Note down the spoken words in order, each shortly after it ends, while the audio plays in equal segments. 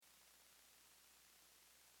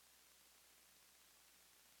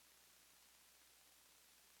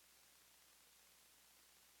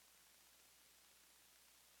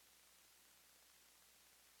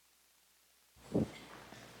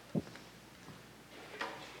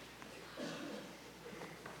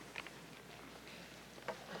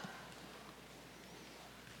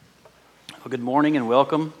Good morning and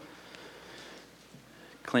welcome.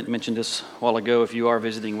 Clint mentioned this a while ago. If you are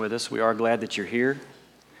visiting with us, we are glad that you're here.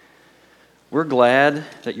 We're glad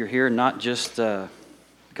that you're here not just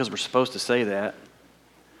because we're supposed to say that.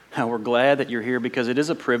 We're glad that you're here because it is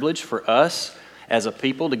a privilege for us as a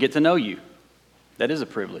people to get to know you. That is a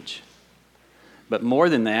privilege. But more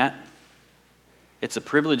than that, it's a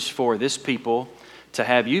privilege for this people to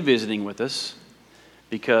have you visiting with us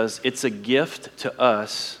because it's a gift to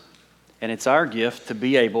us. And it's our gift to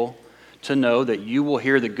be able to know that you will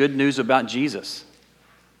hear the good news about Jesus,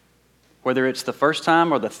 whether it's the first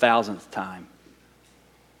time or the 1,000th time.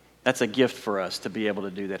 That's a gift for us to be able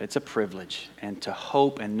to do that. It's a privilege, and to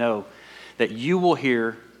hope and know that you will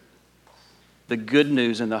hear the good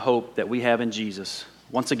news and the hope that we have in Jesus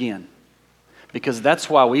once again, because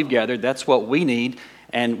that's why we've gathered, that's what we need,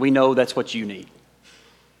 and we know that's what you need.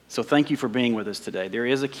 So thank you for being with us today. There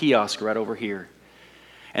is a kiosk right over here.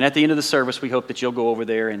 And at the end of the service, we hope that you'll go over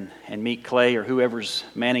there and meet Clay or whoever's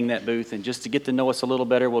manning that booth. And just to get to know us a little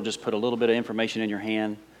better, we'll just put a little bit of information in your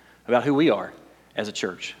hand about who we are as a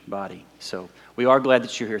church body. So we are glad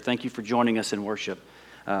that you're here. Thank you for joining us in worship.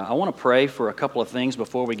 I want to pray for a couple of things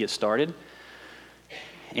before we get started.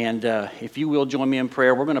 And if you will join me in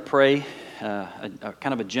prayer, we're going to pray a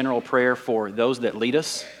kind of a general prayer for those that lead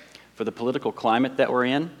us, for the political climate that we're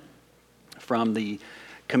in, from the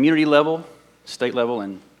community level, state level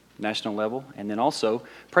and national level, and then also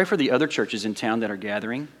pray for the other churches in town that are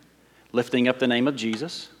gathering, lifting up the name of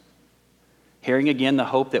Jesus, hearing again the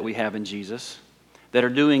hope that we have in Jesus, that are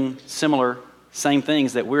doing same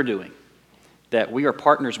things that we're doing, that we are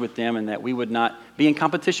partners with them and that we would not be in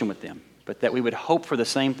competition with them, but that we would hope for the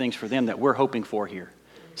same things for them that we're hoping for here.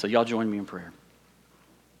 So y'all join me in prayer.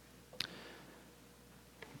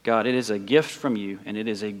 God, it is a gift from you, and it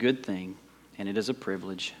is a good thing, and it is a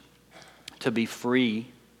privilege to be free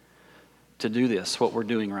to do this, what we're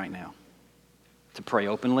doing right now. To pray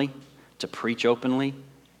openly, to preach openly,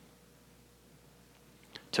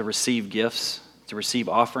 to receive gifts, to receive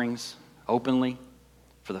offerings openly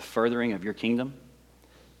for the furthering of your kingdom,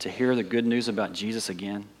 to hear the good news about Jesus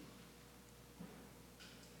again,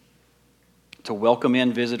 to welcome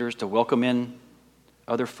in visitors, to welcome in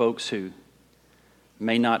other folks who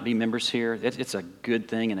may not be members here. It's a good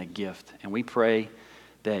thing and a gift. And we pray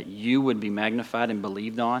that you would be magnified and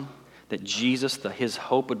believed on, that Jesus, his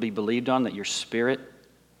hope would be believed on, that your Spirit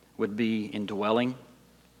would be indwelling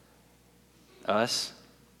us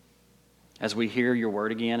as we hear your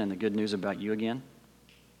word again and the good news about you again.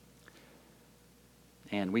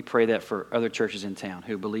 And we pray that for other churches in town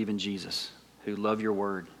who believe in Jesus, who love your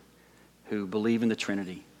word, who believe in the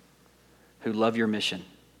Trinity, who love your mission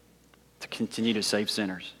to continue to save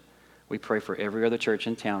sinners. We pray for every other church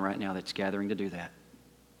in town right now that's gathering to do that.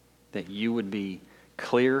 That you would be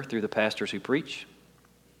clear through the pastors who preach,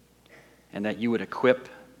 and that you would equip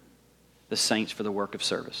the saints for the work of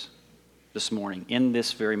service this morning, in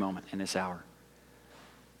this very moment, in this hour.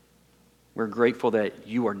 We're grateful that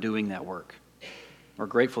you are doing that work. We're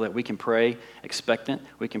grateful that we can pray expectant,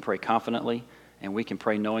 we can pray confidently, and we can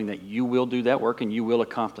pray knowing that you will do that work and you will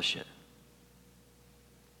accomplish it.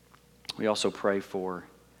 We also pray for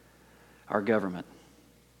our government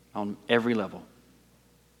on every level,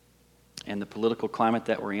 and the political climate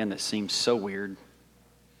that we're in that seems so weird,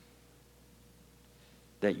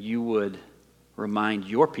 that you would remind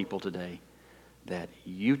your people today that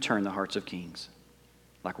you turn the hearts of kings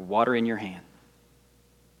like water in your hand,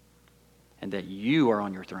 and that you are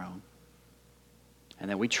on your throne,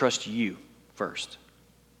 and that we trust you first.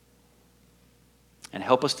 And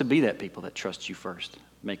help us to be that people that trust you first.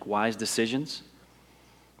 Make wise decisions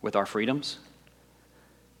with our freedoms.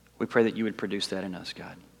 We pray that you would produce that in us,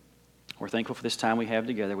 God. We're thankful for this time we have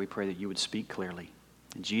together. We pray that you would speak clearly.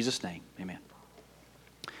 In Jesus' name, amen.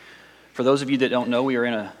 For those of you that don't know, we are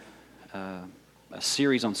in a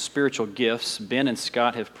series on spiritual gifts. Ben and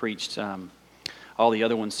Scott have preached all the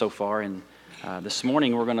other ones so far, and this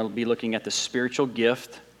morning we're going to be looking at the spiritual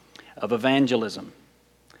gift of evangelism.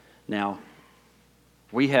 Now,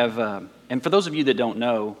 we have, and for those of you that don't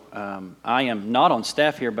know, I am not on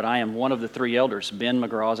staff here, but I am one of the three elders. Ben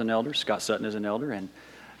McGraw is an elder, Scott Sutton is an elder, and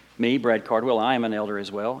me, Brad Cardwell, I am an elder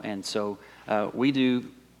as well. And so we do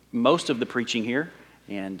most of the preaching here.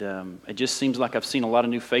 And it just seems like I've seen a lot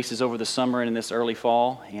of new faces over the summer and in this early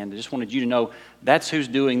fall. And I just wanted you to know that's who's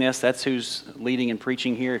doing this. That's who's leading and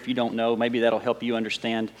preaching here. If you don't know, maybe that'll help you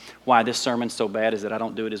understand why this sermon's so bad, is that I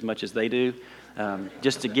don't do it as much as they do,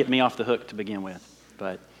 just to get me off the hook to begin with.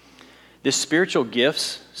 But this spiritual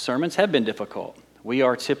gifts sermons have been difficult. We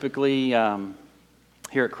are typically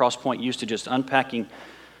here at Cross Point used to just unpacking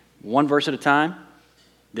one verse at a time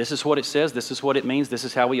This is what it says, this is what it means, this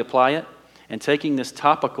is how we apply it. And taking this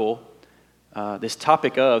topic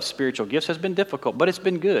of spiritual gifts has been difficult, but it's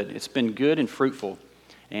been good. It's been good and fruitful.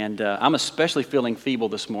 And I'm especially feeling feeble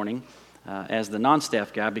this morning as the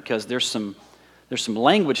non-staff guy because there's some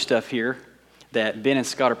language stuff here that Ben and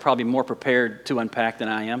Scott are probably more prepared to unpack than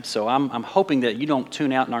I am. So I'm hoping that you don't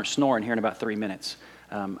tune out and aren't snoring here in about 3 minutes.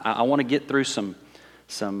 I want to get through some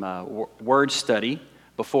word study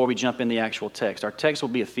before we jump in the actual text. Our text will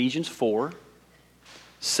be Ephesians 4,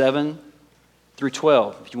 7 through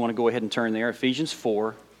 12. If you want to go ahead and turn there, Ephesians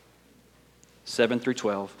 4, 7 through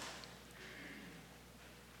 12.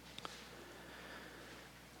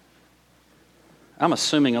 I'm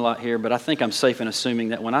assuming a lot here, but I think I'm safe in assuming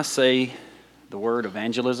that when I say the word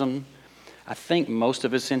evangelism, I think most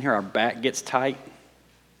of us in here, our back gets tight,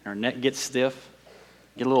 our neck gets stiff,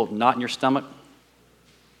 get a little knot in your stomach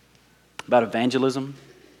about evangelism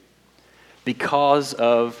because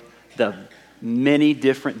of the many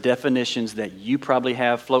different definitions that you probably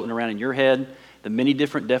have floating around in your head, the many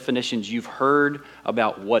different definitions you've heard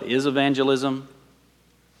about what is evangelism.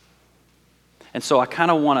 And so I kind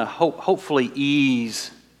of want to hopefully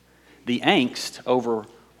ease the angst over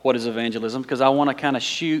what is evangelism, because I want to kind of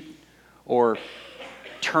shoot or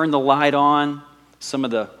turn the light on some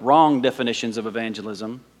of the wrong definitions of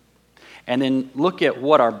evangelism, and then look at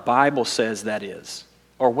what our Bible says that is,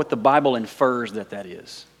 or what the Bible infers that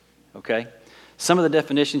is, okay? Some of the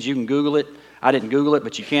definitions, you can Google it. I didn't Google it,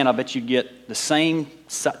 but you can. I bet you'd get the same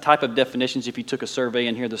type of definitions if you took a survey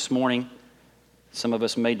in here this morning. Some of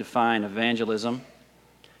us may define evangelism,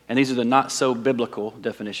 and these are the not-so-biblical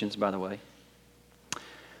definitions, by the way.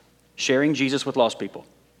 Sharing Jesus with lost people.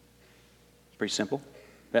 Pretty simple.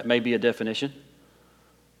 That may be a definition.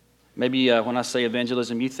 Maybe when I say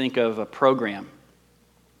evangelism, you think of a program.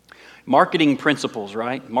 Marketing principles,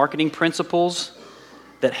 right? Marketing principles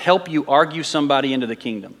that help you argue somebody into the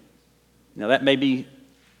kingdom. Now, that may be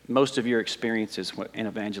most of your experiences in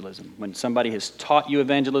evangelism. When somebody has taught you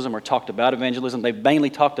evangelism or talked about evangelism, they've mainly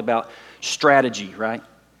talked about strategy, right?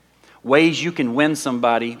 Ways you can win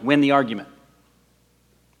the argument.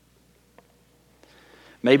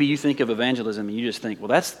 Maybe you think of evangelism and you just think, well,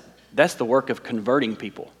 that's the work of converting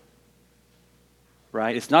people,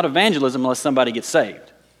 right? It's not evangelism unless somebody gets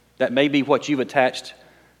saved. That may be what you've attached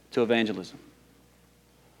to evangelism.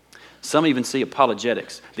 Some even see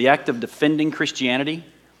apologetics, the act of defending Christianity,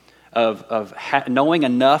 of knowing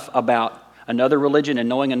enough about another religion and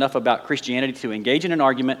knowing enough about Christianity to engage in an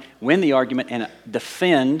argument, win the argument, and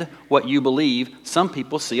defend what you believe. Some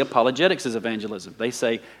people see apologetics as evangelism. They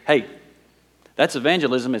say, hey, that's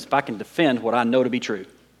evangelism if I can defend what I know to be true.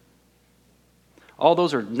 All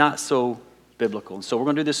those are not so biblical. And so we're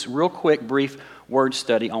going to do this real quick, brief word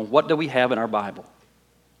study on what do we have in our Bible.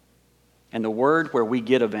 And the word where we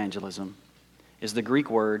get evangelism is the Greek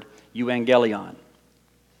word euangelion.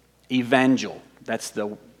 Evangel, that's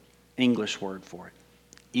the English word for it.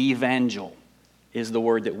 Evangel is the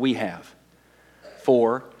word that we have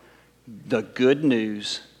for the good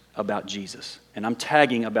news about Jesus. And I'm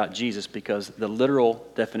tagging about Jesus because the literal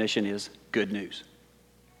definition is good news.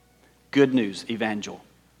 Good news, evangel.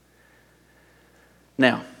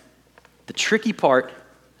 Now, the tricky part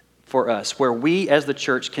for us, where we as the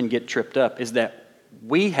church can get tripped up, is that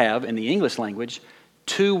we have, in the English language,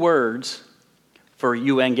 two words for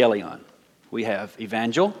euangelion. We have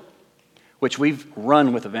evangel, which we've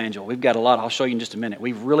run with evangel. We've got a lot. I'll show you in just a minute.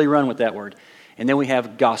 We've really run with that word. And then we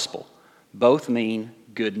have gospel. Both mean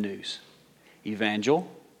good news. Evangel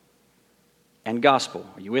and gospel.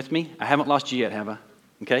 Are you with me? I haven't lost you yet, have I?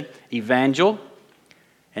 Okay? Evangel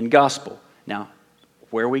and gospel. Now,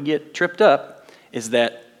 where we get tripped up is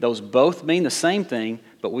that those both mean the same thing,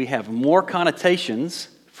 but we have more connotations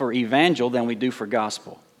for evangel than we do for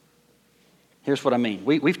gospel. Here's what I mean.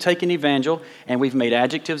 We've taken evangel and we've made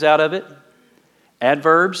adjectives out of it,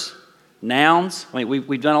 adverbs, nouns. I mean,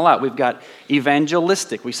 we've done a lot. We've got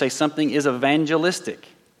evangelistic. We say something is evangelistic.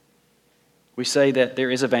 We say that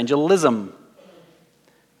there is evangelism.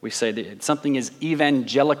 We say that something is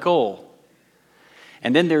evangelical.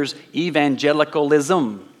 And then there's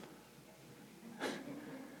evangelicalism.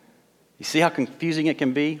 You see how confusing it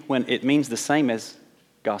can be when it means the same as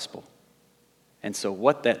gospel? And so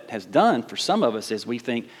what that has done for some of us is we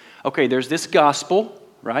think, okay, there's this gospel,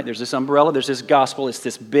 right? There's this umbrella, there's this gospel. It's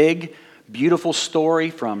this big, beautiful story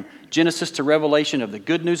from Genesis to Revelation of the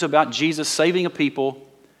good news about Jesus saving a people.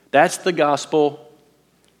 That's the gospel.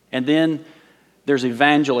 And then there's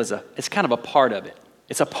evangelism. It's kind of a part of it.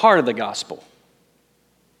 It's a part of the gospel.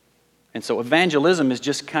 And so evangelism is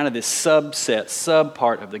just kind of this subset,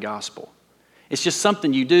 sub-part of the gospel. It's just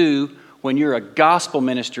something you do when you're a gospel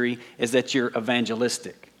ministry is that you're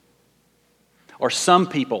evangelistic. Or some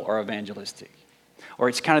people are evangelistic. Or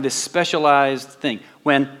it's kind of this specialized thing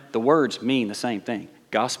when the words mean the same thing.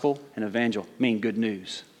 Gospel and evangel mean good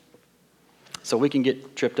news. So we can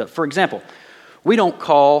get tripped up. For example, we don't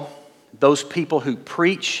call those people who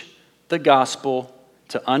preach the gospel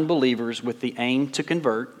to unbelievers with the aim to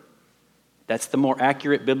convert. That's the more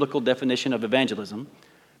accurate biblical definition of evangelism.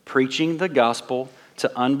 Preaching the gospel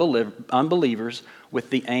to unbelievers with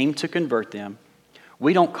the aim to convert them.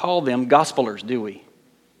 We don't call them gospelers, do we?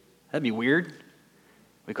 That'd be weird.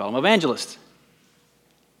 We call them evangelists.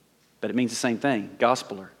 But it means the same thing,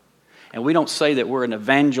 gospeler. And we don't say that we're an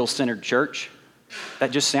evangel-centered church.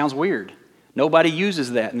 That just sounds weird. Nobody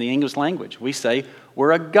uses that in the English language. We say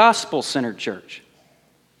we're a gospel-centered church.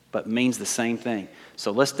 But means the same thing.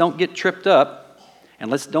 So let's don't get tripped up, and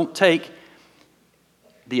let's don't take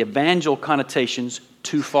the evangel connotations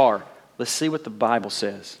too far. Let's see what the Bible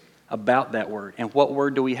says about that word. And what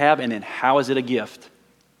word do we have, and then how is it a gift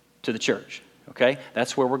to the church? Okay?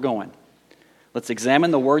 That's where we're going. Let's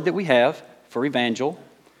examine the word that we have for evangel,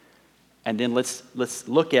 and then let's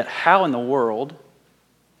look at how in the world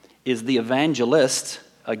is the evangelist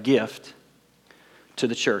a gift to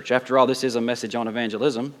the church. After all, this is a message on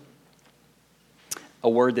evangelism, a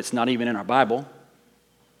word that's not even in our Bible.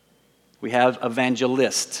 We have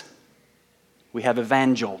evangelist. We have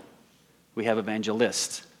evangel. We have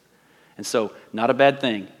evangelist. And so, not a bad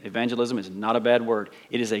thing. Evangelism is not a bad word.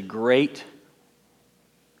 It is a great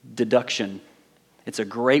deduction. It's a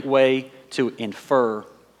great way to infer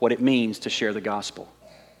what it means to share the gospel.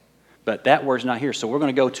 But that word's not here, so we're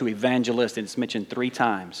going to go to evangelist, and it's mentioned 3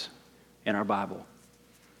 times in our Bible.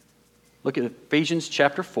 Look at Ephesians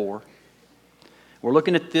chapter 4. We're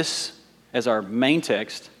looking at this as our main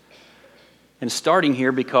text, and starting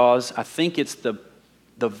here because I think it's the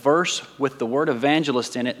verse with the word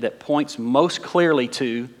evangelist in it that points most clearly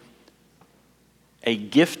to a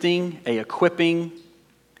gifting, a equipping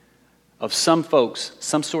of some folks,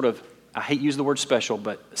 some sort of, I hate to use the word special,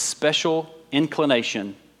 but special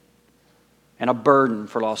inclination and a burden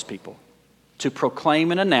for lost people to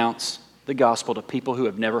proclaim and announce the gospel to people who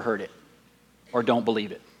have never heard it or don't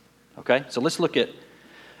believe it. Okay? So let's look at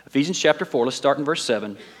Ephesians chapter 4. Let's start in verse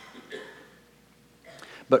 7.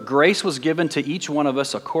 But grace was given to each one of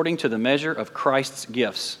us according to the measure of Christ's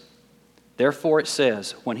gifts. Therefore it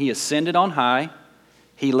says, when he ascended on high,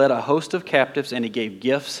 he led a host of captives and he gave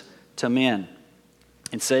gifts to men.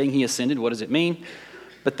 In saying he ascended, what does it mean?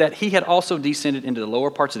 But that he had also descended into the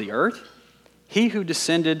lower parts of the earth. He who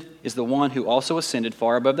descended is the one who also ascended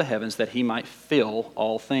far above the heavens that he might fill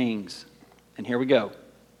all things. And here we go.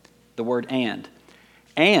 The word and.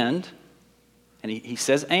 And he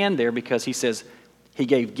says and there because he says he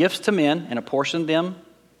gave gifts to men and apportioned them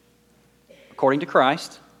according to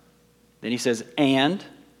Christ. Then he says and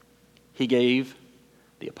he gave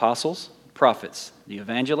the apostles, prophets, the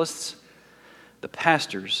evangelists, the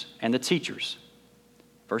pastors, and the teachers.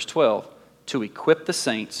 Verse 12, to equip the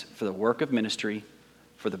saints for the work of ministry,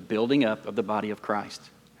 for the building up of the body of Christ.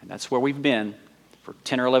 And that's where we've been for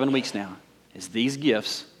 10 or 11 weeks now, is these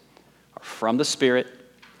gifts are from the Spirit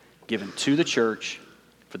given to the church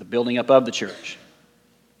for the building up of the church.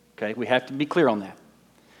 Okay, we have to be clear on that.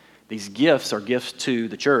 These gifts are gifts to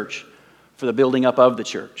the church for the building up of the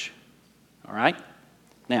church. All right?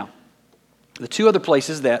 Now, the 2 other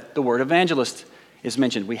places that the word evangelist is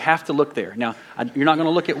mentioned, we have to look there. Now, you're not going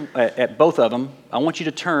to look at both of them. I want you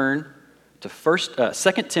to turn to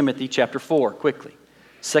 2 Timothy chapter 4 quickly.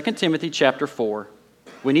 2 Timothy chapter 4.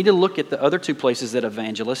 We need to look at the other 2 places that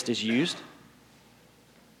evangelist is used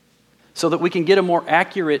so that we can get a more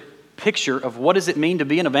accurate picture of what does it mean to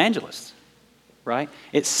be an evangelist, right?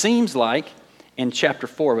 It seems like in chapter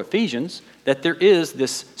 4 of Ephesians that there is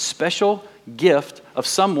this special gift of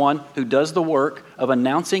someone who does the work of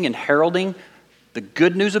announcing and heralding the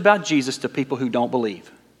good news about Jesus to people who don't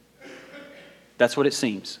believe. That's what it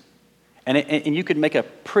seems. And you could make a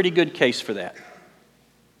pretty good case for that.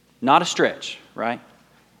 Not a stretch, right?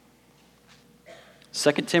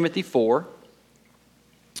 2 Timothy 4.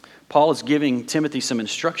 Paul is giving Timothy some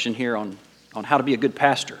instruction here on how to be a good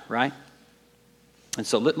pastor, right? And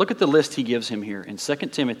so look at the list he gives him here in 2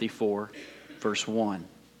 Timothy 4, verse 1.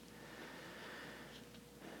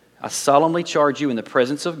 I solemnly charge you in the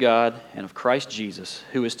presence of God and of Christ Jesus,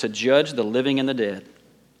 who is to judge the living and the dead.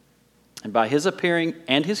 And by his appearing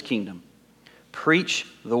and his kingdom, preach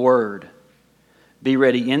the word. Be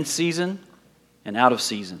ready in season and out of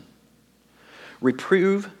season.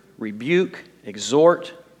 Reprove, rebuke,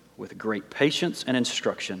 exhort with great patience and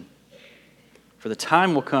instruction. For the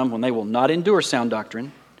time will come when they will not endure sound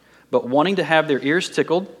doctrine, but wanting to have their ears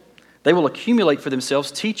tickled, they will accumulate for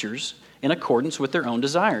themselves teachers in accordance with their own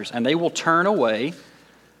desires, and they will turn away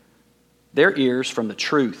their ears from the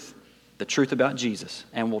truth about Jesus,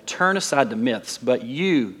 and will turn aside to myths. But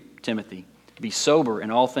you, Timothy, be sober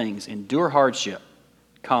in all things, endure hardship,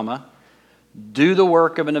 do the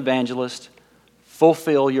work of an evangelist,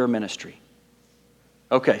 fulfill your ministry.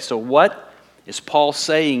 Okay, so what is Paul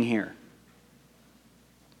saying here?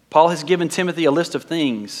 Paul has given Timothy a list of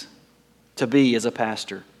things to be as a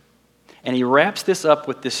pastor. And he wraps this up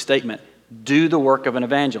with this statement, do the work of an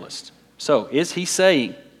evangelist. So, is he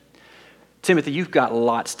saying, Timothy, you've got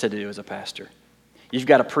lots to do as a pastor. You've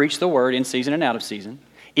got to preach the word in season and out of season,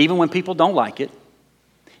 even when people don't like it.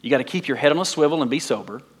 You got to keep your head on a swivel and be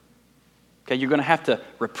sober. Okay, you're going to have to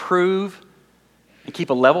reprove and keep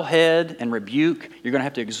a level head and rebuke. You're going to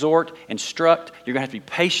have to exhort, instruct. You're going to have to be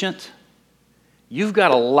patient. You've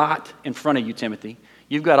got a lot in front of you, Timothy.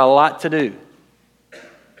 You've got a lot to do.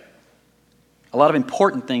 A lot of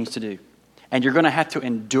important things to do. And you're going to have to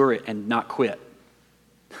endure it and not quit.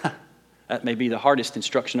 That may be the hardest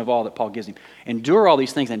instruction of all that Paul gives him. Endure all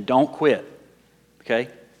these things and don't quit. Okay?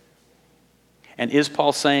 And is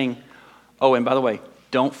Paul saying, oh, and by the way,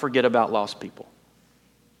 don't forget about lost people.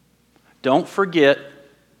 Don't forget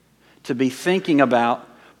to be thinking about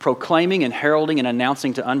proclaiming and heralding and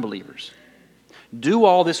announcing to unbelievers. Do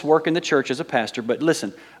all this work in the church as a pastor, but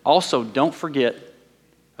listen, also don't forget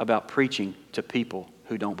about preaching to people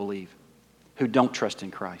who don't believe, who don't trust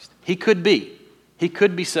in Christ. He could be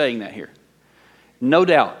saying that here. No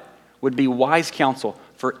doubt would be wise counsel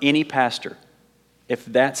for any pastor if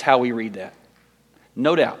that's how we read that.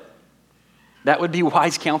 No doubt. That would be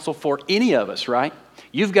wise counsel for any of us, right?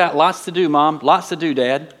 You've got lots to do, Mom, lots to do,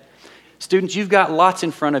 Dad. Students, you've got lots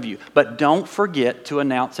in front of you, but don't forget to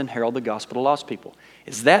announce and herald the gospel to lost people.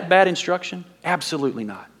 Is that bad instruction? Absolutely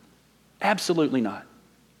not. Absolutely not.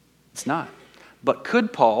 It's not. But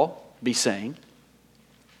could Paul be saying,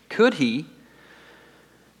 could he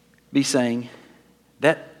be saying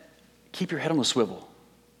that keep your head on the swivel,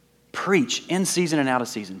 preach in season and out of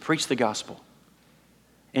season, preach the gospel,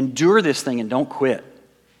 endure this thing and don't quit.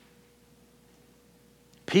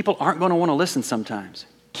 People aren't going to want to listen sometimes.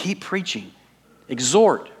 Keep preaching,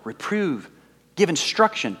 exhort, reprove, give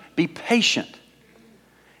instruction, be patient.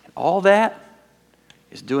 And all that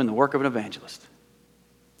is doing the work of an evangelist.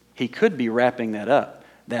 He could be wrapping that up,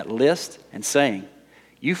 that list, and saying,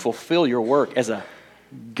 you fulfill your work as a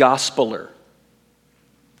gospeler.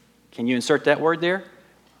 Can you insert that word there?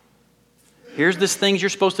 Here's the things you're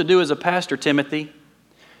supposed to do as a pastor, Timothy.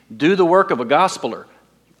 Do the work of a gospeler.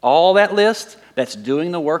 All that list, that's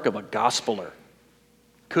doing the work of a gospeler.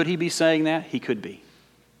 Could he be saying that? He could be.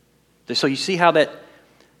 So you see how that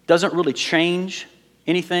doesn't really change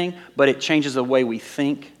anything, but it changes the way we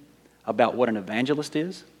think about what an evangelist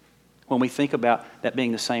is when we think about that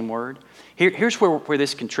being the same word. Here's where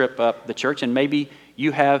this can trip up the church, and maybe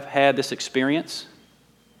you have had this experience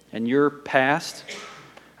in your past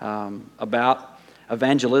about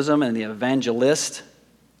evangelism and the evangelist,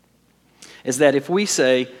 is that if we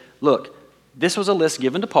say, look, this was a list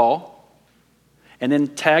given to Paul, and then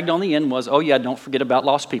tagged on the end was, oh yeah, don't forget about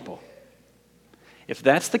lost people. If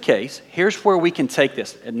that's the case, here's where we can take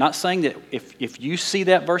this. I'm not saying that if you see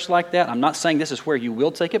that verse like that, I'm not saying this is where you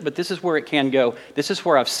will take it, but this is where it can go. This is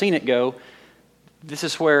where I've seen it go. This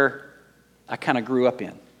is where I kind of grew up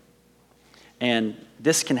in. And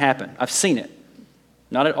this can happen. I've seen it.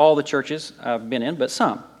 Not at all the churches I've been in, but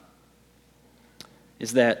some.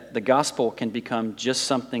 Is that the gospel can become just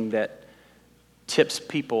something that tips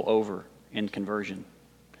people over in conversion,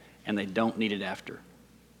 and they don't need it after.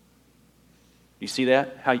 You see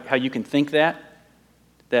that? How you can think that?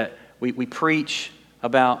 That we preach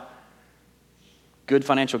about good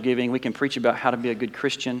financial giving. We can preach about how to be a good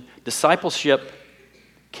Christian. Discipleship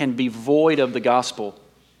can be void of the gospel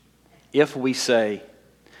if we say,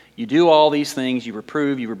 you do all these things, you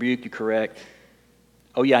reprove, you rebuke, you correct.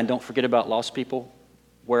 Oh yeah, and don't forget about lost people.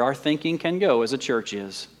 Where our thinking can go as a church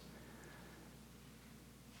is,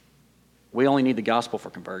 we only need the gospel for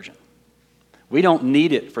conversion. We don't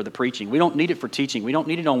need it for the preaching. We don't need it for teaching. We don't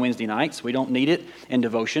need it on Wednesday nights. We don't need it in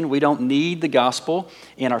devotion. We don't need the gospel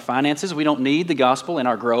in our finances. We don't need the gospel in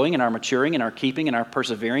our growing and our maturing and our keeping and our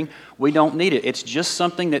persevering. We don't need it. It's just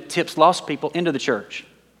something that tips lost people into the church.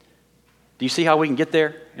 Do you see how we can get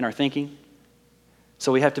there in our thinking?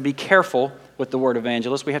 So we have to be careful with the word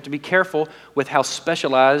evangelist. We have to be careful with how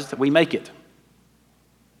specialized we make it.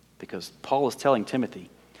 Because Paul is telling Timothy,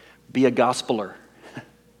 be a gospeler.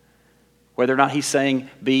 Whether or not he's saying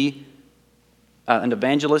be an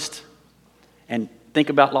evangelist and think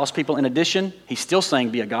about lost people in addition, he's still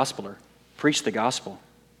saying be a gospeler. Preach the gospel.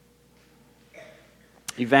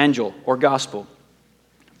 Evangel or gospel.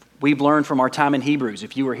 We've learned from our time in Hebrews,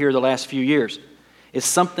 if you were here the last few years, is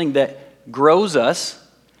something that grows us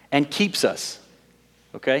and keeps us.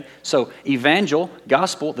 Okay? So evangel,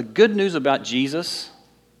 gospel, the good news about Jesus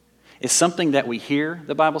is something that we hear,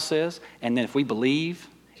 the Bible says, and then if we believe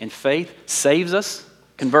in faith, saves us,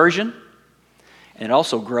 conversion, and it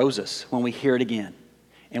also grows us when we hear it again.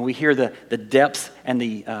 And we hear the depth and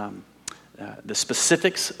the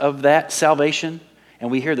specifics of that salvation, and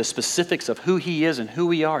we hear the specifics of who He is and who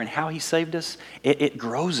we are and how He saved us. It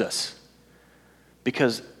grows us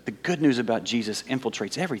because the good news about Jesus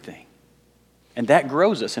infiltrates everything. And that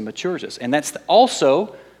grows us and matures us. And that's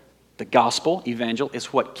also the gospel, evangel,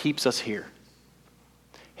 is what keeps us here.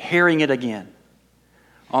 Hearing it again.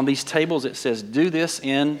 On these tables it says, do this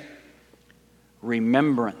in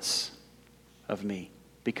remembrance of me,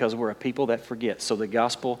 because we're a people that forget. So the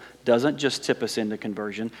gospel doesn't just tip us into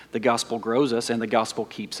conversion. The gospel grows us and the gospel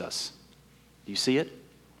keeps us. Do you see it?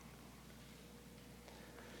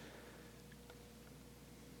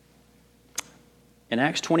 In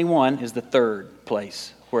Acts 21 is the third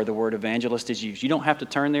place where the word evangelist is used. You don't have to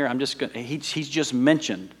turn there. He's just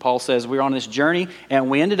mentioned. Paul says we're on this journey and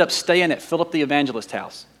we ended up staying at Philip the evangelist's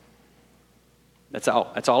house. That's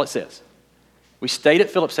all it says. We stayed at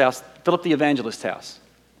Philip the evangelist's house.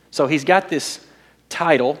 So he's got this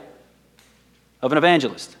title of an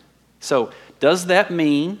evangelist. So does that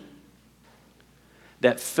mean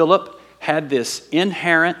that Philip had this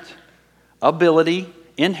inherent ability,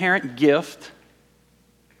 inherent gift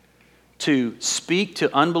to speak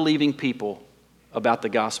to unbelieving people about the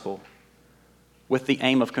gospel with the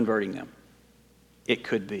aim of converting them? It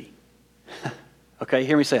could be. Okay,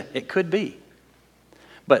 hear me say it. It could be.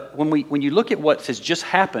 But when you look at what has just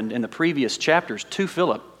happened in the previous chapters to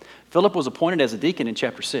Philip, Philip was appointed as a deacon in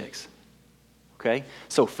chapter 6. Okay?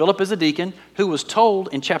 So Philip is a deacon who was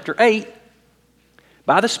told in chapter 8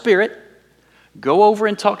 by the Spirit, go over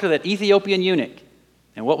and talk to that Ethiopian eunuch.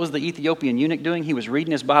 And what was the Ethiopian eunuch doing? He was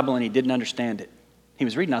reading his Bible and he didn't understand it. He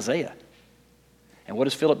was reading Isaiah. And what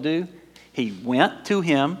does Philip do? He went to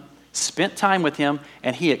him, spent time with him,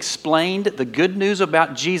 and he explained the good news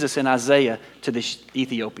about Jesus in Isaiah to the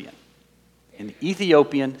Ethiopian. And the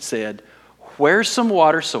Ethiopian said, where's some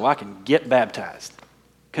water so I can get baptized?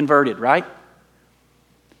 Converted, right?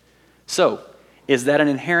 So, is that an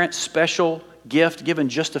inherent special gift given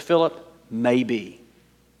just to Philip? Maybe.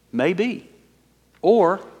 Maybe.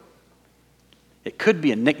 Or it could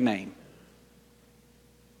be a nickname.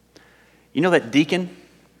 You know that deacon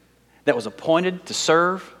that was appointed to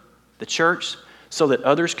serve the church so that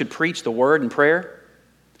others could preach the word and prayer?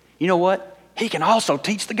 You know what? He can also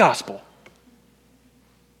teach the gospel.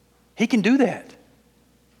 He can do that.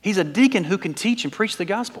 He's a deacon who can teach and preach the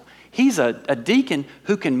gospel. He's a deacon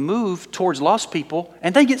who can move towards lost people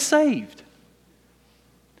and they get saved.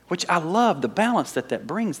 Which I love the balance that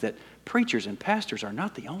brings, that preachers and pastors are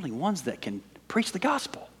not the only ones that can preach the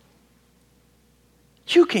gospel.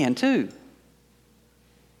 You can too.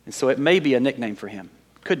 And so it may be a nickname for him.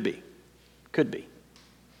 Could be. Could be.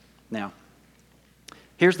 Now,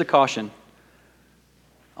 here's the caution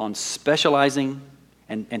on specializing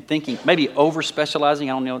and thinking, maybe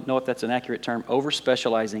over-specializing, I don't know if that's an accurate term,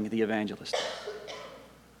 over-specializing the evangelist.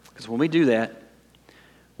 Because when we do that,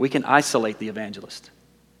 we can isolate the evangelist.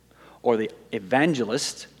 Or the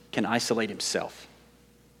evangelist can isolate himself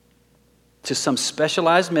to some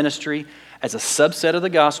specialized ministry as a subset of the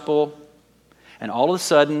gospel, and all of a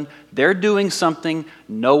sudden, they're doing something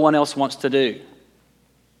no one else wants to do.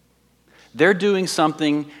 They're doing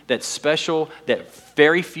something that's special that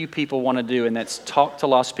very few people want to do, and that's talk to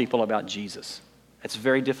lost people about Jesus. It's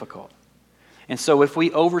very difficult. And so if we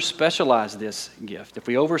over-specialize this gift, if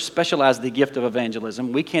we over-specialize the gift of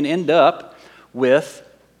evangelism, we can end up with,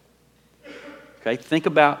 okay, think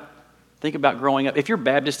about growing up. If you're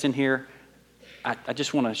Baptist in here, I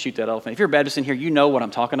just want to shoot that elephant. If you're Baptist in here, you know what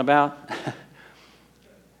I'm talking about.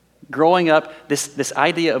 Growing up, this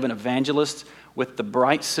idea of an evangelist with the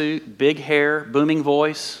bright suit, big hair, booming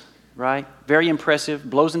voice, right? Very impressive,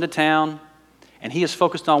 blows into town, and he is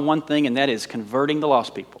focused on one thing, and that is converting the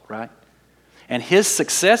lost people, right? And his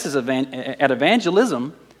success at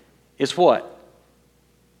evangelism is what?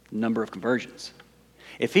 Number of conversions.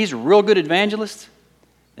 If he's a real good evangelist,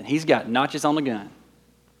 then he's got notches on the gun.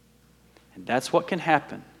 And that's what can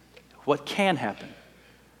happen. What can happen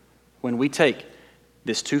when we take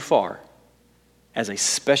this too far as a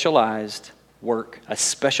specialized work, a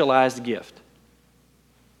specialized gift.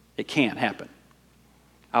 It can happen.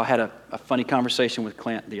 I had a funny conversation with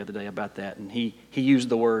Clint the other day about that, and he used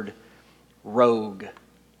the word rogue.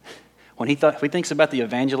 When he thinks about the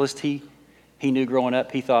evangelist he knew growing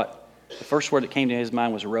up, he thought the first word that came to his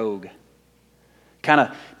mind was rogue. Kind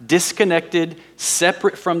of disconnected,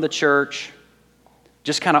 separate from the church,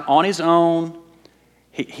 just kind of on his own.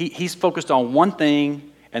 He's focused on one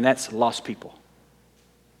thing, and that's lost people.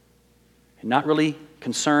 And not really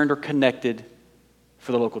concerned or connected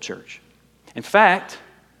for the local church. In fact,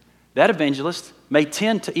 that evangelist may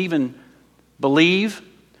tend to even believe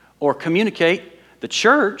or communicate the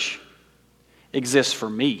church exists for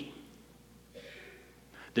me.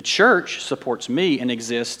 The church supports me and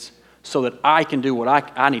exists so that I can do what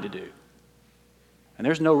I need to do. And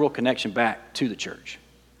there's no real connection back to the church.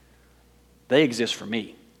 They exist for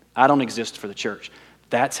me. I don't exist for the church.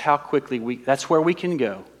 That's how quickly that's where we can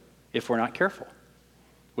go if we're not careful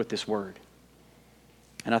with this word.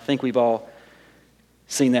 And I think we've all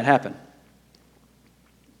seen that happen.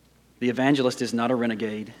 The evangelist is not a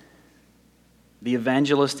renegade. The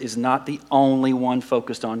evangelist is not the only one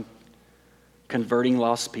focused on converting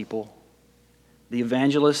lost people. The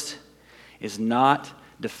evangelist is not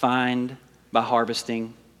defined by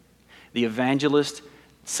harvesting. The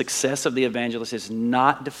success of the evangelist is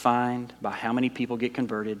not defined by how many people get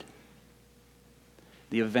converted.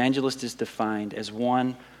 The evangelist is defined as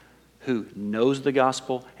one who knows the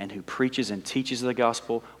gospel and who preaches and teaches the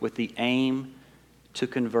gospel with the aim to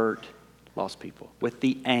convert lost people. With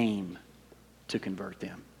the aim to convert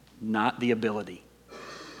them, not the ability.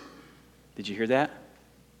 Did you hear that?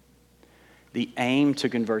 The aim to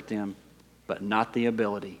convert them, but not the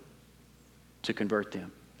ability to convert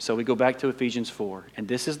them. So we go back to Ephesians 4, and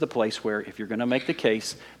this is the place where if you're going to make the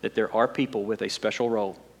case that there are people with a special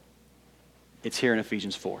role, it's here in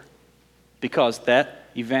Ephesians 4. Because that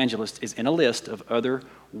evangelist is in a list of other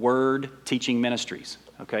word teaching ministries.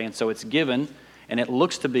 Okay, and so it's given, and it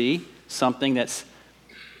looks to be something that's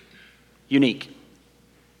unique.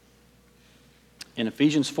 In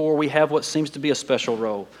Ephesians 4, we have what seems to be a special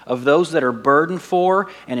role of those that are burdened for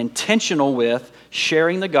and intentional with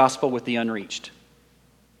sharing the gospel with the unreached.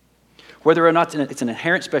 Whether or not it's an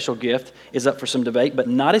inherent special gift is up for some debate, but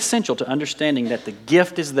not essential to understanding that the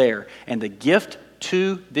gift is there. And the gift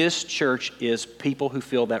to this church is people who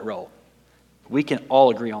fill that role. We can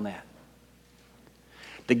all agree on that.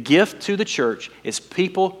 The gift to the church is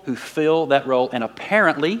people who fill that role and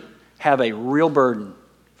apparently have a real burden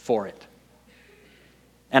for it.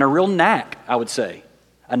 And a real knack, I would say.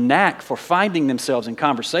 A knack for finding themselves in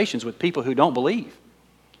conversations with people who don't believe.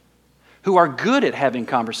 Who are good at having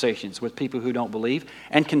conversations with people who don't believe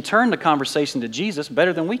and can turn the conversation to Jesus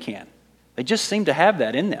better than we can. They just seem to have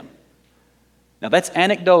that in them. Now that's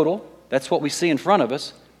anecdotal. That's what we see in front of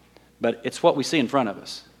us. But it's what we see in front of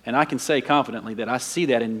us. And I can say confidently that I see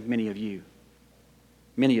that in many of you.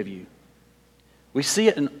 Many of you. We see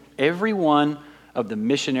it in every one of the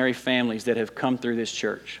missionary families that have come through this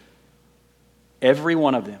church. Every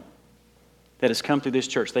one of them that has come through this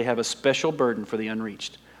church, they have a special burden for the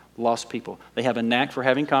unreached, lost people. They have a knack for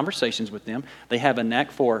having conversations with them. They have a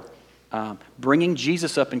knack for bringing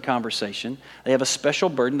Jesus up in conversation. They have a special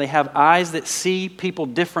burden. They have eyes that see people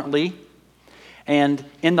differently. And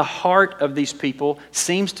in the heart of these people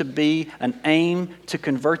seems to be an aim to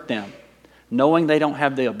convert them. Knowing they don't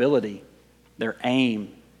have the ability, their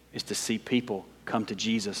aim is to see people come to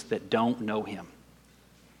Jesus that don't know Him.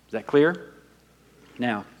 Is that clear?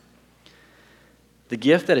 Now, the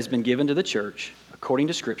gift that has been given to the church, according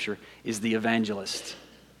to Scripture, is the evangelist.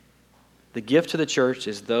 The gift to the church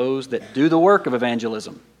is those that do the work of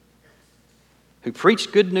evangelism, who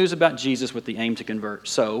preach good news about Jesus with the aim to convert.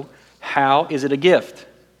 So, how is it a gift?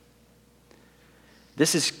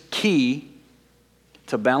 This is key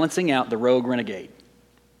to balancing out the rogue renegade.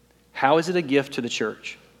 How is it a gift to the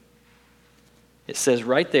church? It says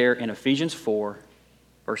right there in Ephesians 4,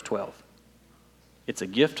 verse 12. It's a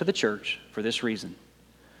gift to the church for this reason: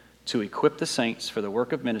 to equip the saints for the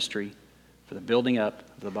work of ministry, for the building up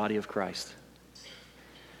of the body of Christ.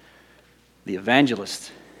 The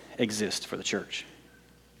evangelist exists for the church.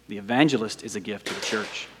 The evangelist is a gift to the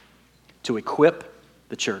church, to equip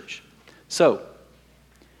the church. So,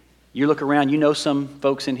 you look around, you know some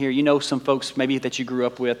folks in here, you know some folks maybe that you grew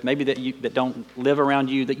up with, maybe that don't live around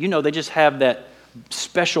you, that you know they just have that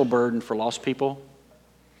special burden for lost people.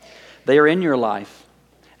 They are in your life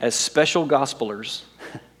as special gospelers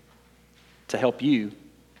to help you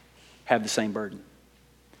have the same burden,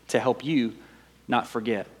 to help you not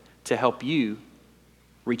forget, to help you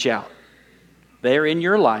reach out. They're in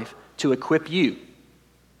your life to equip you.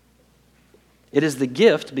 It is the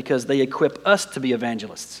gift because they equip us to be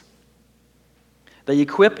evangelists. They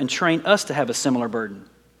equip and train us to have a similar burden,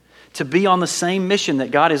 to be on the same mission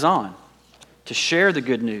that God is on, to share the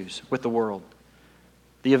good news with the world.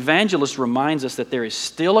 The evangelist reminds us that there is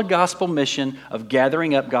still a gospel mission of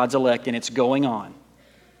gathering up God's elect, and it's going on.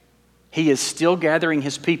 He is still gathering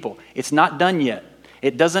his people. It's not done yet.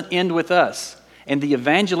 It doesn't end with us. And the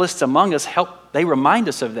evangelists among us they remind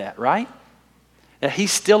us of that, right? That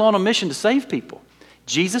he's still on a mission to save people.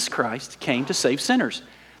 Jesus Christ came to save sinners.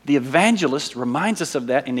 The evangelist reminds us of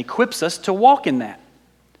that and equips us to walk in that.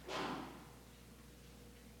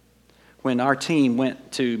 When our team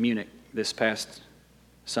went to Munich this past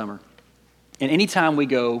summer, and anytime we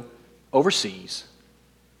go overseas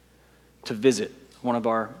to visit one of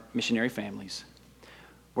our missionary families,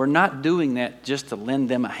 we're not doing that just to lend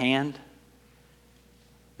them a hand.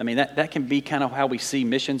 I mean, that can be kind of how we see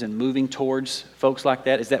missions and moving towards folks like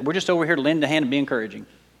that, is that we're just over here to lend a hand and be encouraging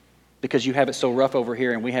because you have it so rough over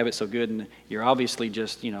here and we have it so good, and you're obviously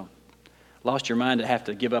just, lost your mind to have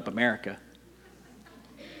to give up America.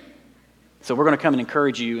 So we're going to come and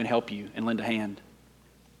encourage you and help you and lend a hand.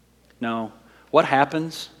 No. What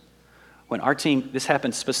happens when our team, this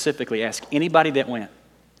happened specifically, ask anybody that went.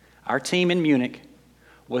 Our team in Munich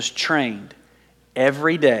was trained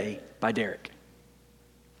every day by Derek.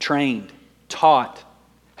 Trained, taught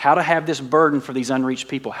how to have this burden for these unreached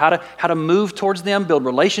people, how to move towards them, build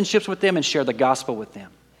relationships with them, and share the gospel with them,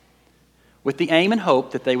 with the aim and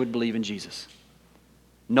hope that they would believe in Jesus,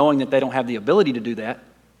 knowing that they don't have the ability to do that,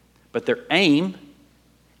 but their aim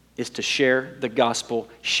is to share the gospel,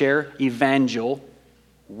 share evangel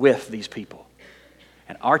with these people.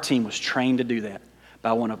 And our team was trained to do that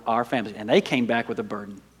by one of our families, and they came back with a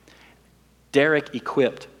burden. Derek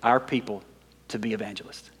equipped our people to be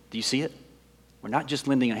evangelists. Do you see it? We're not just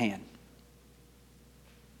lending a hand.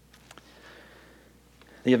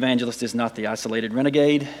 The evangelist is not the isolated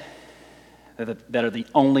renegade that are the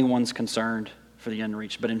only ones concerned for the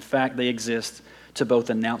unreached, but in fact they exist to both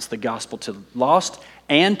announce the gospel to the lost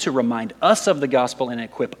and to remind us of the gospel and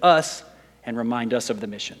equip us and remind us of the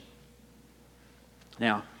mission.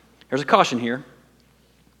 Now, there's a caution here.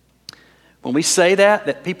 When we say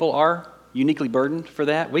that people are uniquely burdened for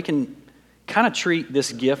that, we can kind of treat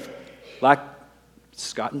this gift like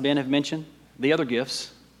Scott and Ben have mentioned, the other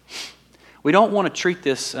gifts. We don't want to treat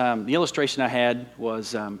this, the illustration I had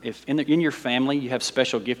was if in your family you have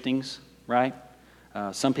special giftings, right?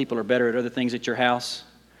 Some people are better at other things at your house.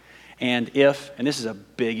 And and this is a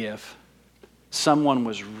big if, someone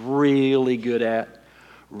was really good at,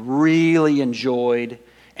 really enjoyed,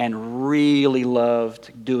 and really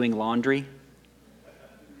loved doing laundry,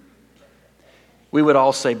 we would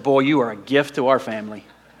all say, boy, you are a gift to our family,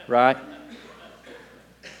 right?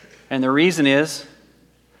 And the reason is,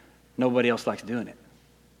 nobody else likes doing it,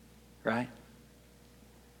 right?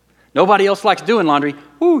 Nobody else likes doing laundry.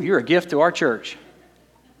 Ooh, you're a gift to our church.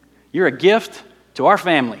 You're a gift to our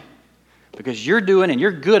family because you're doing and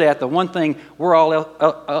you're good at the one thing we're all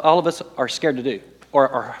of us are scared to do or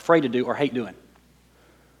are afraid to do or hate doing.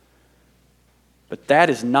 But that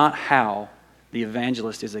is not how the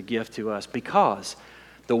evangelist is a gift to us, because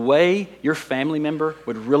the way your family member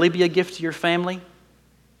would really be a gift to your family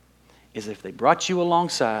is if they brought you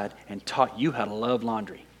alongside and taught you how to love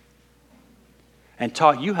laundry and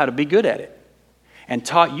taught you how to be good at it and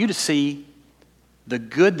taught you to see the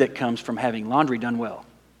good that comes from having laundry done well.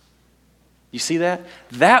 You see that?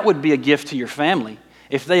 That would be a gift to your family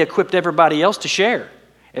if they equipped everybody else to share,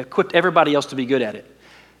 equipped everybody else to be good at it.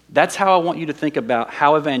 That's how I want you to think about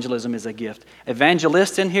how evangelism is a gift.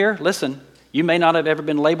 Evangelists in here, listen, you may not have ever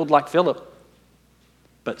been labeled like Philip,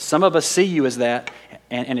 but some of us see you as that.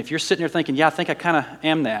 And if you're sitting there thinking, yeah, I think I kind of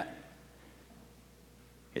am that,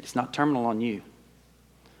 it's not terminal on you.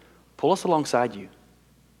 Pull us alongside you.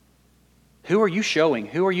 Who are you showing?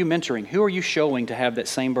 Who are you mentoring? Who are you showing to have that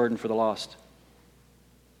same burden for the lost?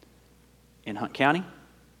 In Hunt County?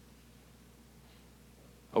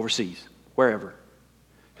 Overseas? Wherever?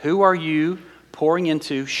 Who are you pouring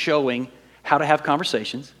into, showing how to have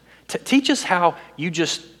conversations? Teach us how you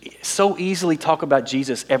just so easily talk about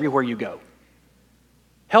Jesus everywhere you go.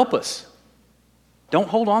 Help us. Don't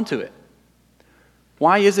hold on to it.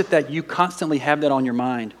 Why is it that you constantly have that on your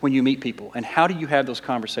mind when you meet people? And how do you have those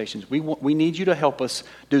conversations? We need you to help us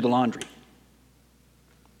do the laundry.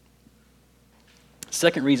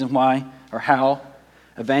 Second reason why or how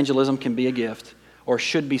evangelism can be a gift or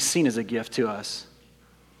should be seen as a gift to us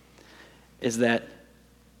is that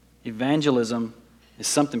evangelism is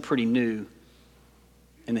something pretty new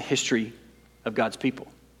in the history of God's people.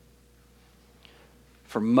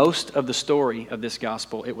 For most of the story of this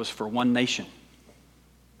gospel, it was for one nation,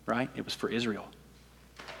 right? It was for Israel.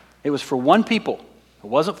 It was for one people It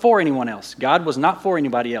wasn't for anyone else. God was not for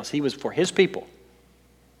anybody else. He was for his people.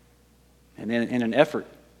 And then in an effort,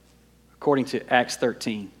 according to Acts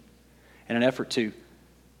 13, in an effort to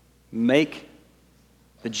make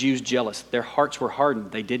the Jews jealous, their hearts were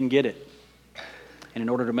hardened. They didn't get it. And in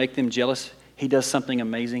order to make them jealous, he does something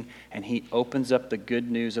amazing, and he opens up the good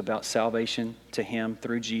news about salvation to him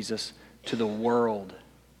through Jesus to the world.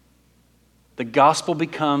 The gospel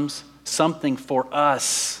becomes something for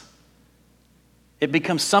us. It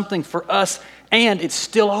becomes something for us, and it's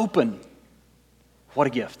still open. What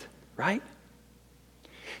a gift, right?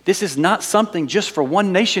 This is not something just for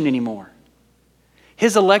one nation anymore.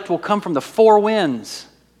 His elect will come from the four winds.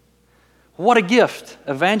 What a gift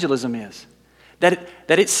evangelism is. That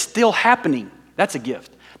it's still happening, that's a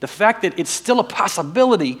gift. The fact that it's still a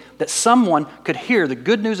possibility that someone could hear the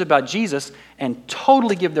good news about Jesus and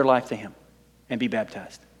totally give their life to him and be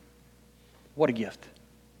baptized. What a gift.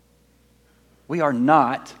 We are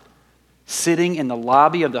not sitting in the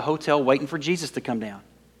lobby of the hotel waiting for Jesus to come down.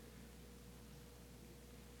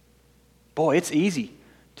 Boy, it's easy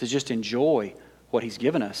to just enjoy what he's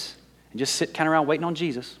given us and just sit kind of around waiting on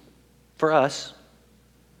Jesus for us.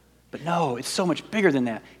 But no, it's so much bigger than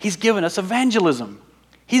that. He's given us evangelism.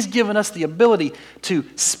 He's given us the ability to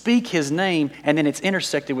speak his name, and then it's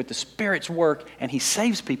intersected with the Spirit's work, and he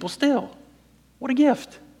saves people still. What a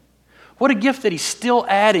gift. What a gift that he's still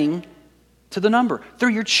adding to the number.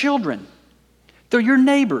 Through your children, through your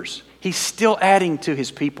neighbors, he's still adding to his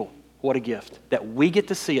people. What a gift. That we get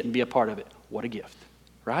to see it and be a part of it. What a gift.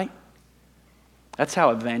 Right? That's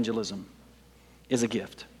how evangelism is a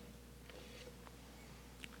gift.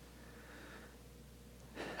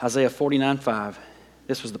 Isaiah 49:5.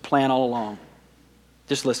 This was the plan all along.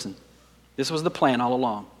 Just listen. This was the plan all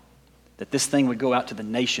along. That this thing would go out to the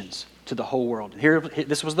nations, to the whole world.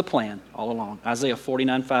 This was the plan all along. Isaiah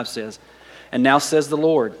 49:5 says, "And now says the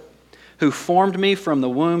Lord, who formed me from the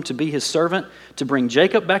womb to be his servant, to bring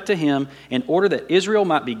Jacob back to him, in order that Israel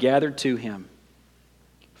might be gathered to him.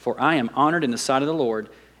 For I am honored in the sight of the Lord,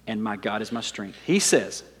 and my God is my strength." He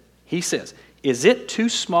says, "Is it too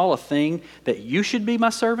small a thing that you should be my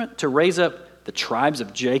servant, to raise up the tribes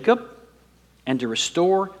of Jacob and to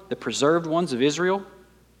restore the preserved ones of Israel?"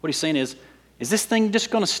 What he's saying is this thing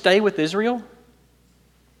just going to stay with Israel?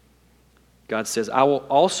 God says, "I will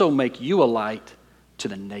also make you a light to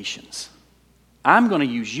the nations." I'm going to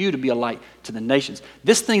use you to be a light to the nations.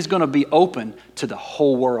 This thing's going to be open to the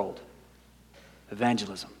whole world.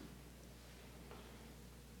 Evangelism.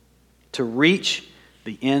 To reach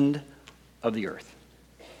the end of the earth.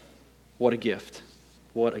 What a gift.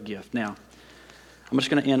 What a gift. Now, I'm just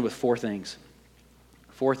going to end with four things.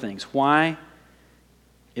 Four things. Why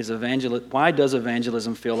does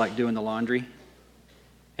evangelism feel like doing the laundry?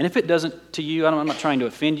 And if it doesn't to you, I'm not trying to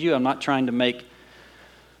offend you. I'm not trying to make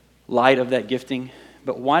light of that gifting.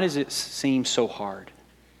 But why does it seem so hard?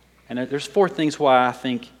 And there's four things why I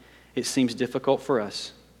think it seems difficult for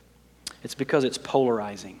us. It's because it's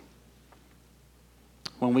polarizing.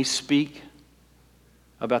 When we speak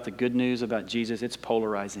about the good news about Jesus, it's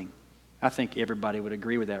polarizing. I think everybody would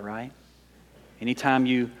agree with that, right? Anytime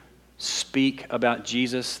you speak about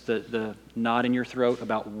Jesus, the knot in your throat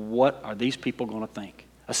about what are these people going to think?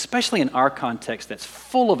 Especially in our context that's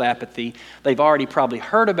full of apathy. They've already probably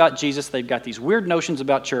heard about Jesus. They've got these weird notions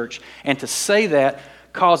about church. And to say that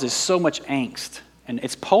causes so much angst. And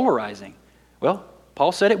it's polarizing. Well,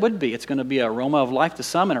 Paul said it would be. It's going to be an aroma of life to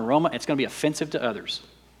some and it's going to be offensive to others.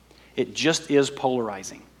 It just is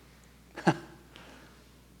polarizing.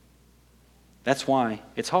 That's why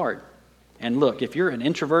it's hard. And look, if you're an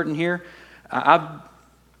introvert in here,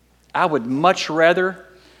 I would much rather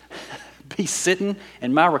be sitting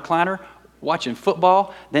in my recliner watching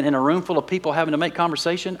football than in a room full of people having to make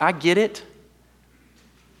conversation. I get it.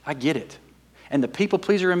 I get it. And the people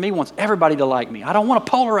pleaser in me wants everybody to like me. I don't want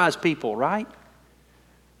to polarize people, right?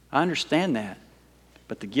 I understand that.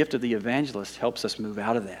 But the gift of the evangelist helps us move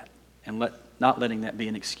out of that and not letting that be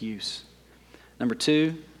an excuse. Number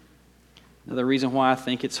two, another reason why I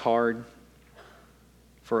think it's hard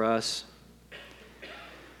for us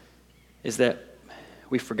is that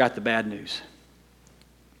we forgot the bad news.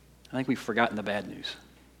 I think we've forgotten the bad news.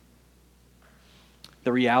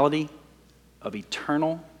 The reality of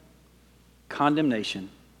eternal condemnation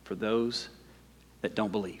for those that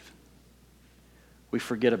don't believe. We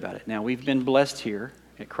forget about it. Now, we've been blessed here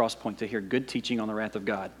at Crosspoint to hear good teaching on the wrath of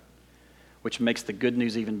God, which makes the good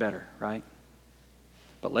news even better, right?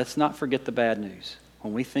 But let's not forget the bad news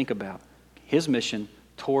when we think about his mission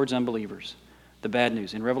towards unbelievers. The bad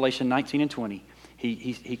news. In Revelation 19 and 20,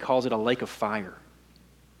 he calls it a lake of fire.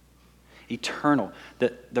 eternal.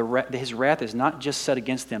 His wrath is not just set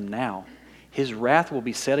against them now. His wrath will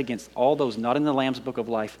be set against all those not in the Lamb's book of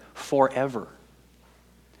life forever.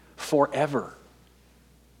 Forever.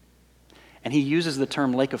 And he uses the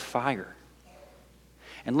term lake of fire.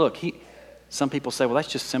 And look, some people say, well, that's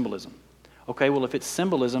just symbolism. Okay, well, if it's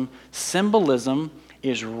symbolism, symbolism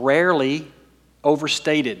is rarely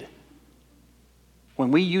overstated.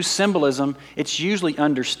 When we use symbolism, it's usually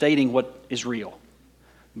understating what is real.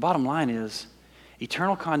 Bottom line is,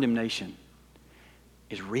 eternal condemnation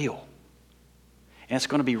is real. And it's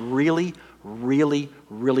going to be really, really,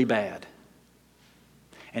 really bad.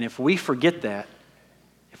 And if we forget that,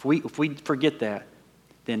 if we forget that,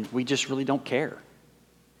 then we just really don't care.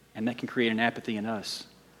 And that can create an apathy in us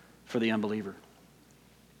for the unbeliever.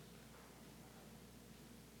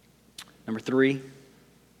 Number 3,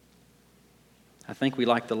 I think we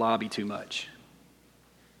like the lobby too much.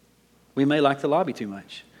 We may like the lobby too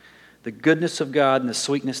much. The goodness of God and the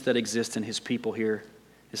sweetness that exists in His people here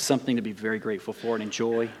is something to be very grateful for and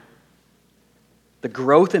enjoy. The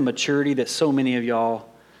growth and maturity that so many of y'all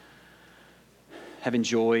have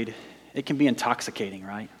enjoyed, it can be intoxicating,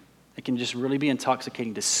 right? It can just really be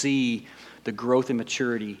intoxicating to see the growth and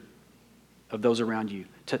maturity of those around you,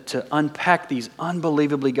 to unpack these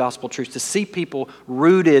unbelievably gospel truths, to see people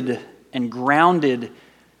rooted and grounded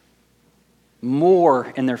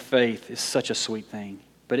more in their faith is such a sweet thing.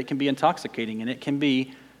 But it can be intoxicating, and it can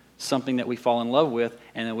be something that we fall in love with,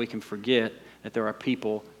 and then we can forget that there are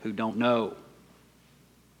people who don't know.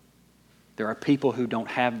 There are people who don't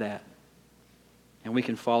have that, and we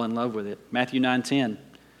can fall in love with it. Matthew 9:10.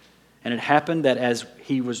 And it happened that as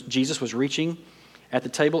Jesus was reaching at the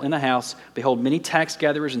table in the house, behold, many tax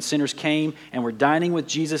gatherers and sinners came and were dining with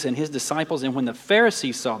Jesus and his disciples. And when the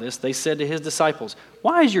Pharisees saw this, they said to his disciples,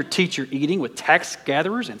 "Why is your teacher eating with tax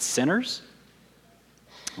gatherers and sinners?"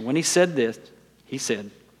 And when he heard this,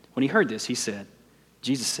 he said,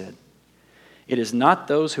 Jesus said, "It is not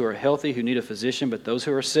those who are healthy who need a physician, but those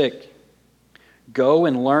who are sick. Go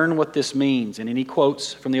and learn what this means." And then he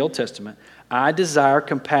quotes from the Old Testament, "I desire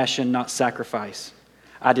compassion, not sacrifice.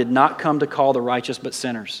 I did not come to call the righteous, but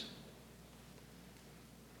sinners."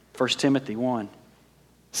 1 Timothy 1.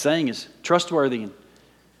 Saying is trustworthy and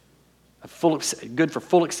good for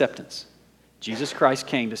full acceptance. Jesus Christ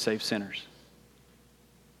came to save sinners.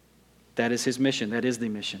 That is his mission. That is the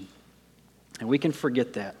mission. And we can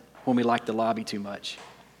forget that when we like the lobby too much.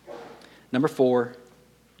 Number 4,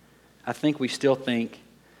 I think we still think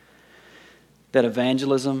that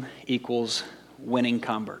evangelism equals winning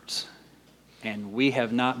converts. And we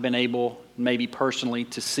have not been able, maybe personally,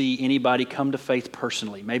 to see anybody come to faith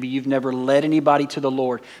personally. Maybe you've never led anybody to the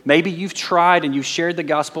Lord. Maybe you've tried and you shared the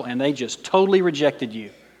gospel and they just totally rejected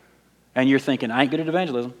you. And you're thinking, I ain't good at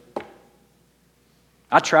evangelism.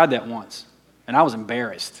 I tried that once and I was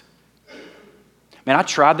embarrassed. Man, I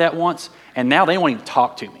tried that once and now they won't even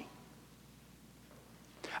talk to me.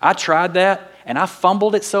 I tried that and I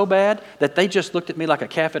fumbled it so bad that they just looked at me like a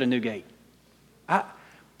calf at a new gate.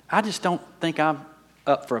 I just don't think I'm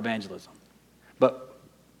up for evangelism. But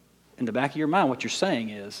in the back of your mind, what you're saying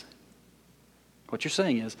is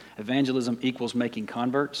evangelism equals making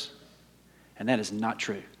converts, and that is not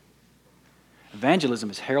true. Evangelism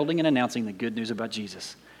is heralding and announcing the good news about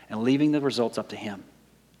Jesus and leaving the results up to him.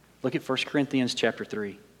 Look at 1 Corinthians chapter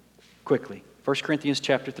 3, quickly. 1 Corinthians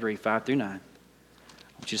chapter 3, 5 through 9. I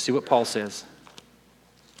want you to see what Paul says.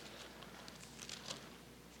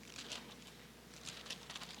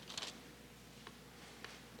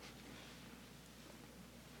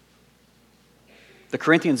 The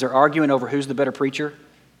Corinthians are arguing over who's the better preacher.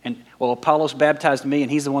 And, well, Apollos baptized me, and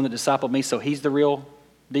he's the one that discipled me, so he's the real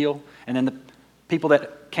deal. And then the people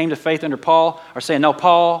that came to faith under Paul are saying, no,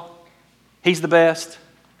 Paul, he's the best.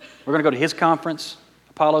 We're going to go to his conference.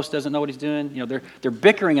 Apollos doesn't know what he's doing. You know, they're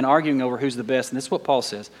bickering and arguing over who's the best. And this is what Paul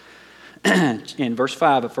says in verse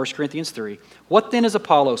 5 of 1 Corinthians 3. What then is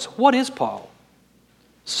Apollos? What is Paul?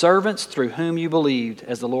 Servants through whom you believed,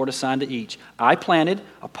 as the Lord assigned to each. I planted,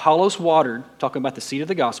 Apollos watered, talking about the seed of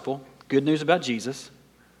the gospel, good news about Jesus.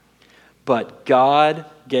 But God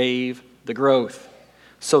gave the growth.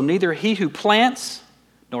 So neither he who plants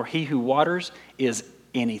nor he who waters is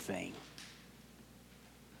anything.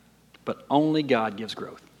 But only God gives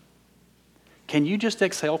growth. Can you just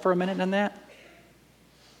exhale for a minute in that?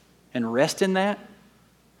 And rest in that?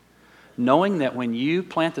 Knowing that when you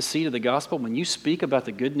plant the seed of the gospel, when you speak about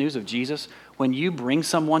the good news of Jesus, when you bring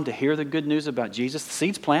someone to hear the good news about Jesus, the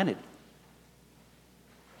seed's planted.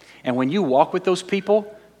 And when you walk with those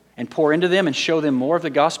people and pour into them and show them more of the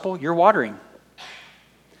gospel, you're watering.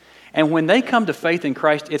 And when they come to faith in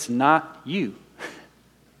Christ, it's not you.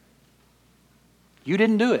 You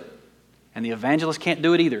didn't do it. And the evangelist can't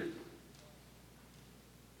do it either.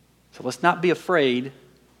 So let's not be afraid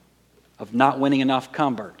of not winning enough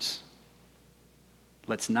converts.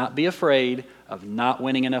 Let's not be afraid of not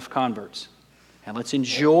winning enough converts. And let's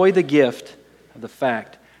enjoy the gift of the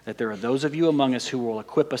fact that there are those of you among us who will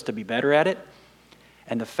equip us to be better at it,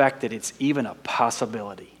 and the fact that it's even a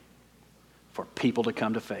possibility for people to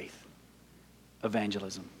come to faith.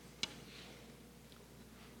 Evangelism.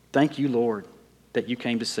 Thank you, Lord, that you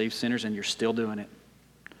came to save sinners and you're still doing it.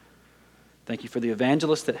 Thank you for the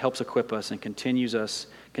evangelist that helps equip us and continues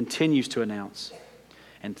to announce.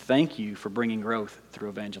 And thank you for bringing growth through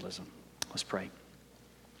evangelism. Let's pray.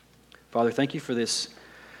 Father, thank you for these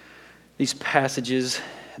passages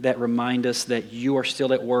that remind us that you are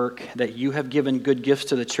still at work, that you have given good gifts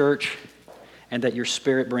to the church, and that your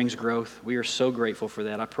Spirit brings growth. We are so grateful for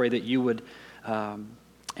that. I pray that you would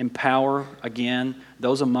empower, again,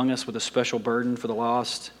 those among us with a special burden for the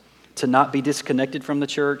lost, to not be disconnected from the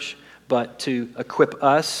church, but to equip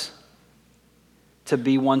us to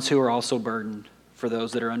be ones who are also burdened for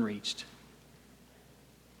those that are unreached.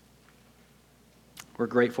 We're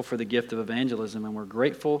grateful for the gift of evangelism, and we're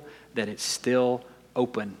grateful that it's still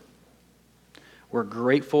open. We're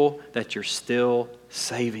grateful that you're still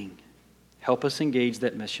saving. Help us engage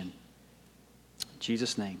that mission. In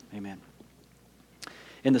Jesus' name, amen.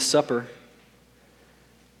 In the supper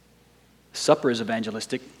is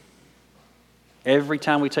evangelistic. Every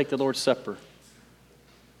time we take the Lord's Supper,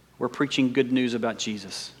 we're preaching good news about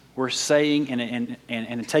Jesus. We're saying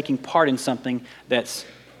and taking part in something that's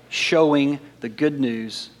showing the good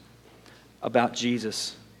news about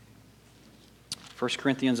Jesus. 1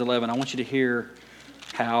 Corinthians 11, I want you to hear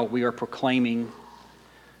how we are proclaiming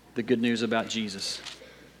the good news about Jesus.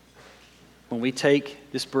 When we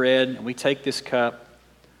take this bread and we take this cup,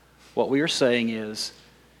 what we are saying is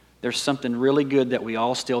there's something really good that we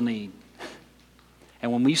all still need.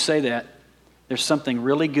 And when we say that, there's something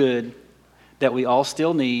really good that we all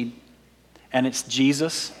still need, and it's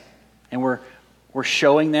Jesus. And we're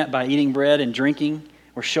showing that by eating bread and drinking.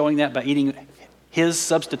 We're showing that by eating his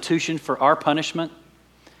substitution for our punishment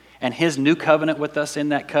and his new covenant with us in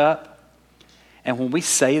that cup. And when we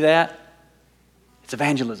say that, it's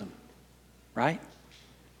evangelism, right?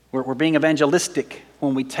 We're being evangelistic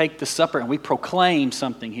when we take the supper and we proclaim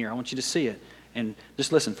something here. I want you to see it. And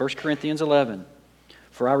just listen, 1 Corinthians 11.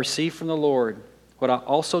 For I received from the Lord what I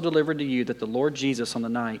also delivered to you, that the Lord Jesus on the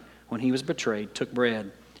night when he was betrayed took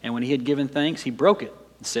bread. And when he had given thanks, he broke it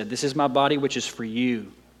and said, "This is my body which is for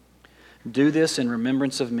you. Do this in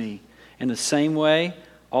remembrance of me." In the same way,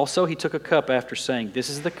 also he took a cup after saying, "This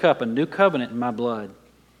is the cup, a new covenant in my blood.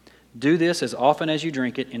 Do this as often as you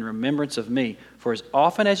drink it in remembrance of me. For as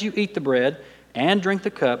often as you eat the bread and drink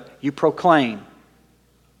the cup, you proclaim."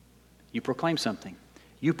 You proclaim something.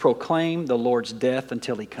 You proclaim the Lord's death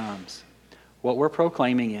until he comes. What we're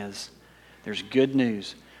proclaiming is there's good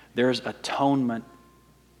news. There's atonement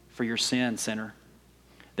for your sin, sinner.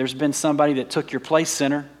 There's been somebody that took your place,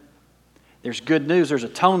 sinner. There's good news. There's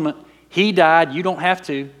atonement. He died. You don't have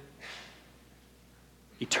to.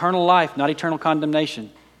 Eternal life, not eternal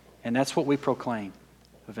condemnation. And that's what we proclaim,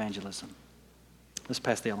 evangelism. Let's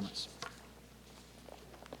pass the elements.